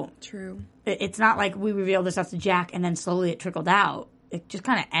so. True. It's not like we revealed this stuff to Jack and then slowly it trickled out. It just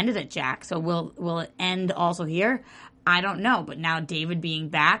kind of ended at Jack. So will it end also here? I don't know. But now David being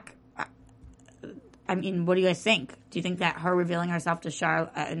back, I mean, what do you guys think? Do you think that her revealing herself to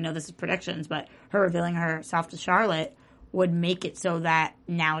Charlotte, I know this is predictions, but her revealing herself to Charlotte would make it so that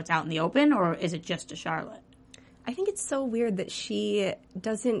now it's out in the open, or is it just to Charlotte? I think it's so weird that she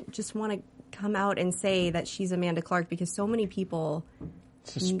doesn't just want to come out and say that she's Amanda Clark, because so many people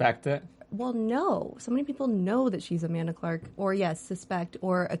Suspect it? Well, no. So many people know that she's Amanda Clark, or yes, suspect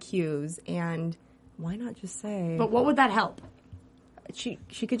or accuse, and why not just say? But what would that help? She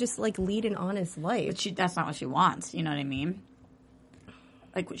could just like lead an honest life. But that's not what she wants. You know what I mean?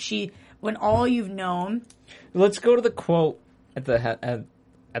 Like when all you've known. Let's go to the quote at the head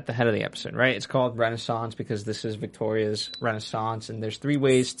of the episode, right? It's called Renaissance because this is Victoria's Renaissance, and there's 3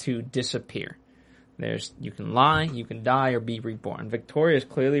 ways to disappear. You can lie, you can die, or be reborn. Victoria is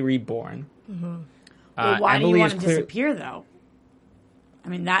clearly reborn. Mm-hmm. Why do you Emily want to is disappear, though? I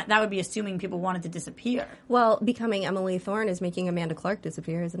mean, that would be assuming people wanted to disappear. Well, becoming Emily Thorne is making Amanda Clark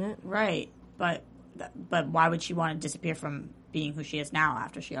disappear, isn't it? Right. But why would she want to disappear from being who she is now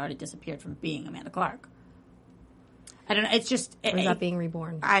after she already disappeared from being Amanda Clark? I don't know. It's just... Or is that being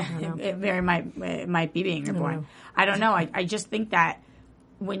reborn? It might be being reborn. I don't know. I just think that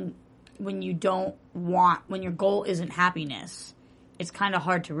when you don't want... When your goal isn't happiness, it's kind of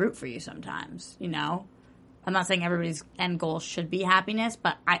hard to root for you sometimes, you know? I'm not saying everybody's end goal should be happiness,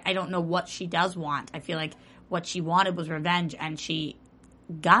 but I don't know what she does want. I feel like what she wanted was revenge, and she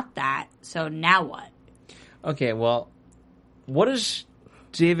got that, so now what? Okay, well, what does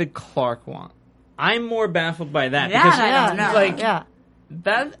David Clark want? I'm more baffled by that. That because, I don't know. Like,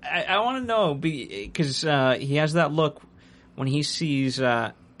 that I want to know, because he has that look when he sees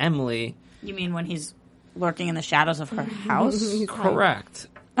Emily. You mean when he's lurking in the shadows of her house? Correct.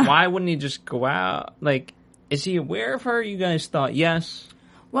 Why wouldn't he just go out? Like, is he aware of her? You guys thought yes?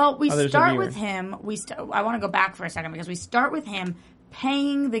 Well, we Others start of you with him. I want to go back for a second because we start with him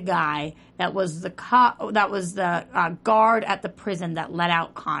paying the guy that was the guard at the prison that let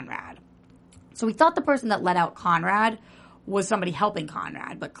out Conrad. So we thought the person that let out Conrad was somebody helping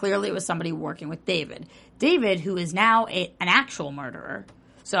Conrad, but clearly it was somebody working with David. David, who is now an actual murderer.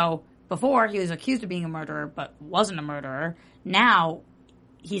 So before he was accused of being a murderer, but wasn't a murderer. Now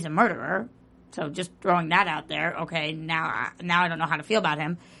he's a murderer. So just throwing that out there. Okay, now I don't know how to feel about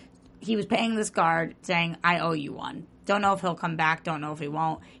him. He was paying this guard, saying, "I owe you one." Don't know if he'll come back. Don't know if he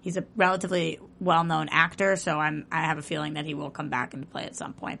won't. He's a relatively well-known actor, so I have a feeling that he will come back into play at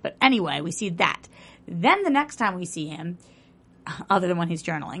some point. But anyway, we see that. Then the next time we see him, other than when he's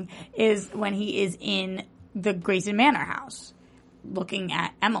journaling, is when he is in the Grayson Manor house, looking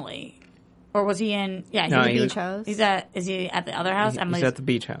at Emily. Or was he in? Yeah, he's at in the beach house. Is he at the other house? He's at the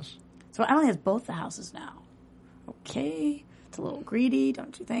beach house. So Emily has both the houses now. Okay. It's a little greedy,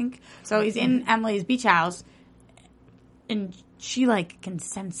 don't you think? So he's in Emily's beach house, and she, like, can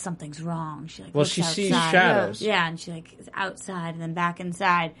sense something's wrong. She, like, looks she outside. sees shadows. Yeah, and she, like, is outside and then back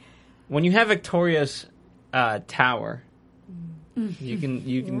inside. When you have Victoria's tower, you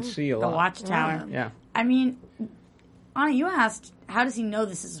can see a lot. The watchtower. Yeah. I mean, Anna, you asked, how does he know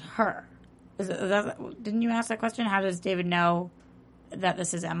this is her? Didn't you ask that question? How does David know that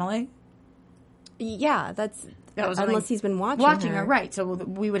this is Emily? Yeah, that was unless he's been watching her. Right. So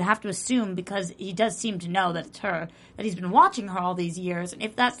we would have to assume, because he does seem to know that it's her, that he's been watching her all these years. And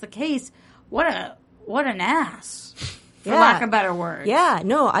if that's the case, what an ass, for lack of a better word. Yeah,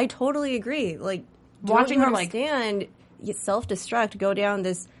 no, I totally agree. Like, watching her, like, self-destruct, go down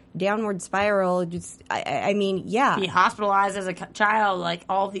this downward spiral. Just, I mean, yeah, be hospitalized as a child, like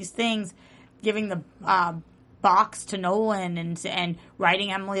all these things, giving the box to Nolan and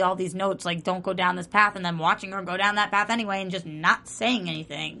writing Emily all these notes, like, don't go down this path, and then watching her go down that path anyway and just not saying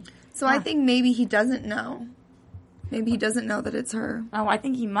anything. So I think maybe he doesn't know. Maybe he doesn't know that it's her. Oh, I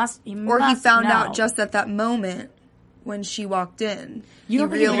think he must. Or he found out just at that moment when she walked in. You he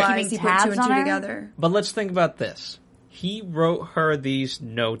realized he put 2 and 2 together. But let's think about this. He wrote her these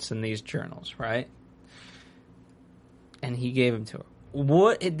notes in these journals, right? And he gave them to her.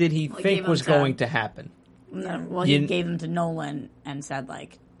 What did he think was going to happen? No, well, he gave them to Nolan and said,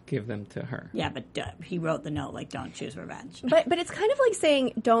 like... Give them to her. Yeah, but he wrote the note, like, don't choose revenge. But it's kind of like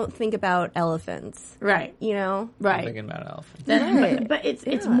saying, don't think about elephants. Right. You know? Right. I'm thinking about elephants. But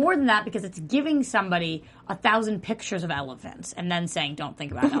it's more than that, because it's giving somebody 1,000 pictures of elephants and then saying, don't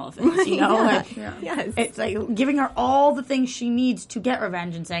think about elephants, you know? Yes. It's like giving her all the things she needs to get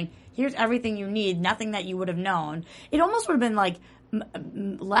revenge and saying, here's everything you need, nothing that you would have known. It almost would have been, like,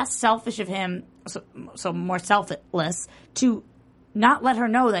 less selfish of him, so more selfless, to not let her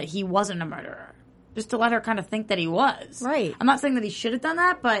know that he wasn't a murderer. Just to let her kind of think that he was. Right. I'm not saying that he should have done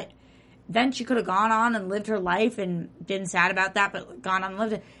that, but then she could have gone on and lived her life and been sad about that, but gone on and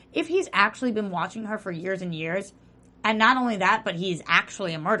lived it. If he's actually been watching her for years and years, and not only that, but he's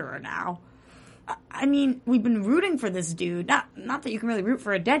actually a murderer now. I mean, we've been rooting for this dude. Not that you can really root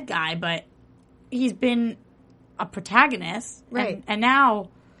for a dead guy, but he's been a protagonist. Right. And now,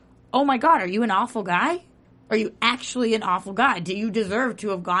 oh my God, are you an awful guy? Are you actually an awful guy? Do you deserve to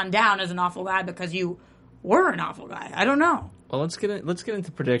have gone down as an awful guy because you were an awful guy? I don't know. Well, let's get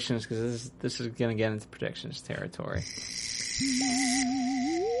into predictions because this is going to get into predictions territory.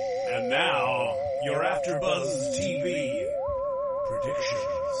 And now, your AfterBuzz TV predictions.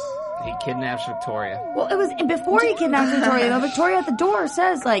 He kidnaps Victoria. Well, it was before he kidnapped Victoria. Though Victoria at the door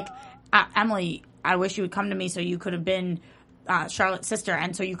says, like, Emily, I wish you would come to me so you could have been Charlotte's sister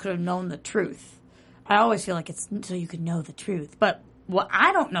and so you could have known the truth. I always feel like it's so you could know the truth. But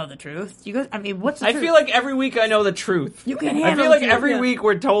I don't know the truth. You guys, I mean, what's the truth? I feel like every week I know the truth. You can I handle feel like the truth, every yeah. week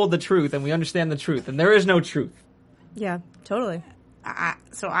we're told the truth and we understand the truth, and there is no truth. Yeah, totally.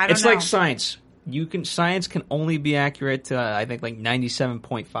 So I don't It's know. like science. Science can only be accurate to I think like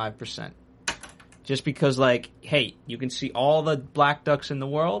 97.5%. Just because, like, hey, you can see all the black ducks in the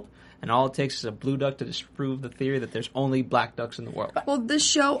world, and all it takes is a blue duck to disprove the theory that there's only black ducks in the world. Well, the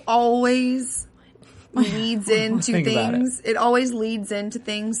show always leads into Think about things. It always leads into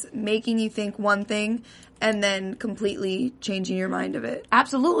things, making you think one thing and then completely changing your mind of it.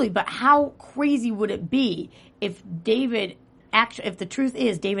 Absolutely, but how crazy would it be if if the truth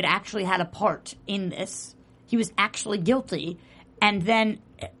is David actually had a part in this? He was actually guilty, and then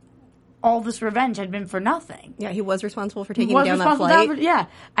all this revenge had been for nothing. Yeah, he was responsible for taking down that flight. Yeah,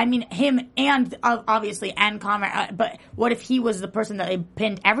 I mean him and obviously and Conrad. But what if he was the person that they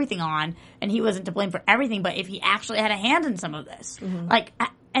pinned everything on, and he wasn't to blame for everything? But if he actually had a hand in some of this, like,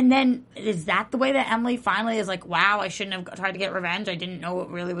 and then is that the way that Emily finally is like, "Wow, I shouldn't have tried to get revenge. I didn't know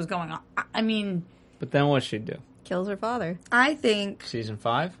what really was going on." I mean, But then what'd she do? Kills her father. I think Season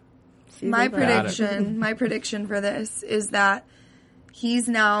 5? my Got my prediction for this is that he's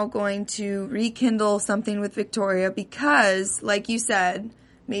now going to rekindle something with Victoria because, like you said,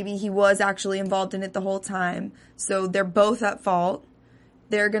 maybe he was actually involved in it the whole time. So they're both at fault.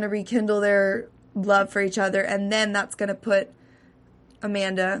 They're going to rekindle their love for each other, and then that's going to put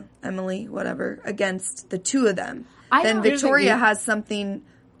Amanda, Emily, whatever, against the two of them. Then Victoria has something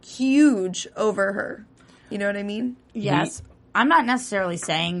huge over her. You know what I mean? yes. I'm not necessarily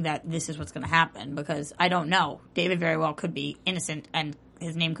saying that this is what's going to happen because I don't know. David very well could be innocent and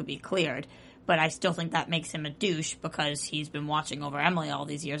his name could be cleared, but I still think that makes him a douche because he's been watching over Emily all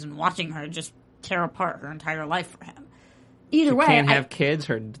these years and watching her just tear apart her entire life for him. Either way, Can't have kids.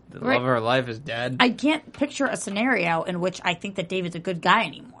 The love of her life is dead. I can't picture a scenario in which I think that David's a good guy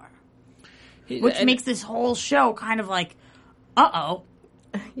anymore, which makes this whole show kind of like, uh-oh.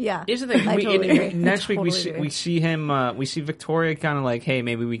 Yeah. Here's the thing. I totally agree. Next week Totally agree. we see him. We see Victoria kind of like, hey,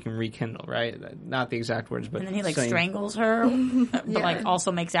 maybe we can rekindle, right? Not the exact words, but And then he like saying, strangles her, but like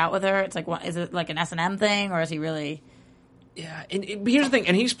also makes out with her. It's like, what is it like an S&M thing, or is he really? Yeah. But here's the thing,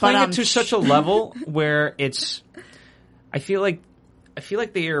 and he's playing it to such a level where it's. I feel like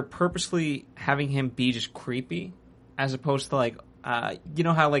they are purposely having him be just creepy, as opposed to like, you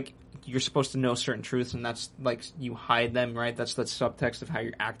know how like you're supposed to know certain truths, and that's like you hide them, right? That's the subtext of how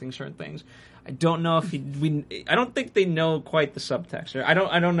you're acting certain things. I don't know if I don't think they know quite the subtext. I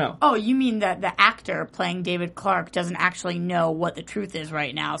don't know. Oh, you mean that the actor playing David Clark doesn't actually know what the truth is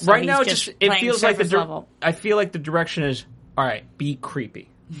right now? So Right he's now, just it playing feels like surface level. I feel like the direction is all right. Be creepy.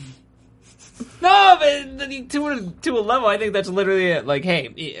 No, but to a level, I think that's literally it. Like,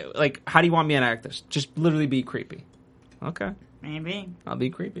 hey, like, how do you want me to act this? Just literally be creepy. Okay, Maybe. I'll be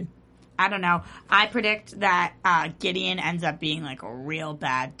creepy. I don't know. I predict that Gideon ends up being like a real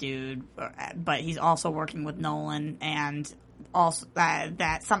bad dude, but he's also working with Nolan, and also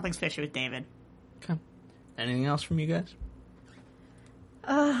that something's fishy with David. Okay. Anything else from you guys?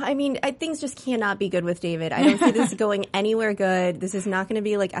 I mean, things just cannot be good with David. I don't see this going anywhere good. This is not going to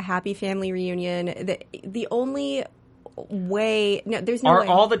be like a happy family reunion. The only way, no, there's no way.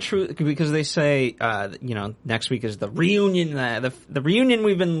 All the truth, because they say, next week is the reunion, the reunion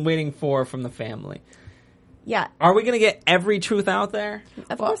we've been waiting for from the family. Yeah. Are we going to get every truth out there?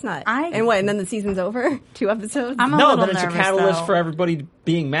 Of course not. and then the season's over? 2 episodes? I'm a No, little then it's a nervous, catalyst though. for everybody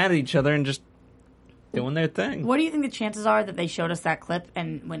being mad at each other and just doing their thing. What do you think the chances are that they showed us that clip,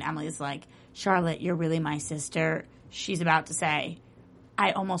 and when Emily's like, Charlotte, you're really my sister, she's about to say,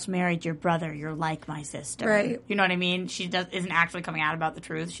 I almost married your brother, you're like my sister. Right. You know what I mean? She isn't actually coming out about the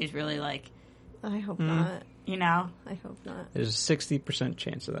truth. She's really like, I hope not. you know? I hope not. There's a 60%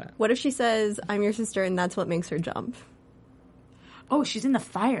 chance of that. What if she says, I'm your sister, and that's what makes her jump? Oh, she's in the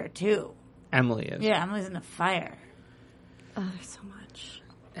fire, too. Emily is. Yeah, Emily's in the fire. Oh, there's so much.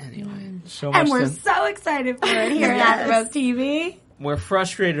 Anyway, so much. And we're to- so excited for it here at AfterBuzz TV. we're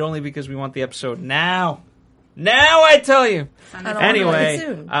frustrated only because we want the episode now. Now I tell you. Anyway,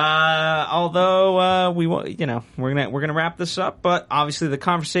 soon. although we won't, we're gonna wrap this up, but obviously the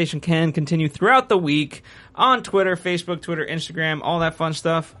conversation can continue throughout the week on Twitter, Facebook, Twitter, Instagram, all that fun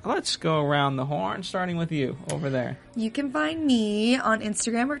stuff. Let's go around the horn, starting with you over there. You can find me on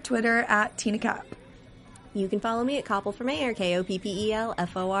Instagram or Twitter at Tina Cap. You can follow me at Koppel for Mayor,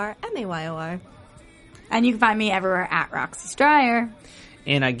 KOPPELFORMAYOR. And you can find me everywhere at Roxy Stryer.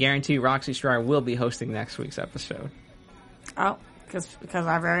 And I guarantee Roxy Stryer will be hosting next week's episode. Oh, because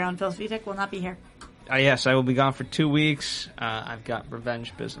our very own Phil Svitek will not be here. Yes, I will be gone for 2 weeks. I've got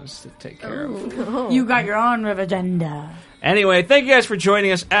revenge business to take care of. You got your own agenda. Anyway, thank you guys for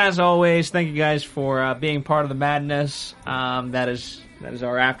joining us as always. Thank you guys for being part of the madness. That is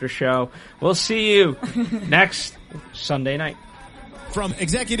our after show. We'll see you next Sunday night. From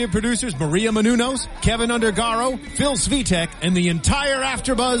executive producers Maria Menounos, Kevin Undergaro, Phil Svitek, and the entire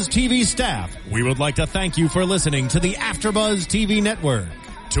AfterBuzz TV staff, we would like to thank you for listening to the AfterBuzz TV network.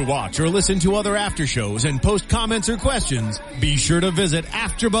 To watch or listen to other after shows and post comments or questions, be sure to visit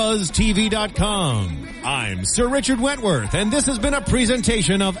AfterBuzzTV.com. I'm Sir Richard Wentworth, and this has been a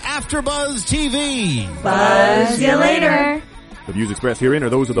presentation of AfterBuzz TV. Buzz you later. The views expressed herein are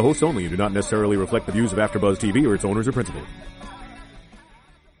those of the hosts only and do not necessarily reflect the views of AfterBuzz TV or its owners or principals.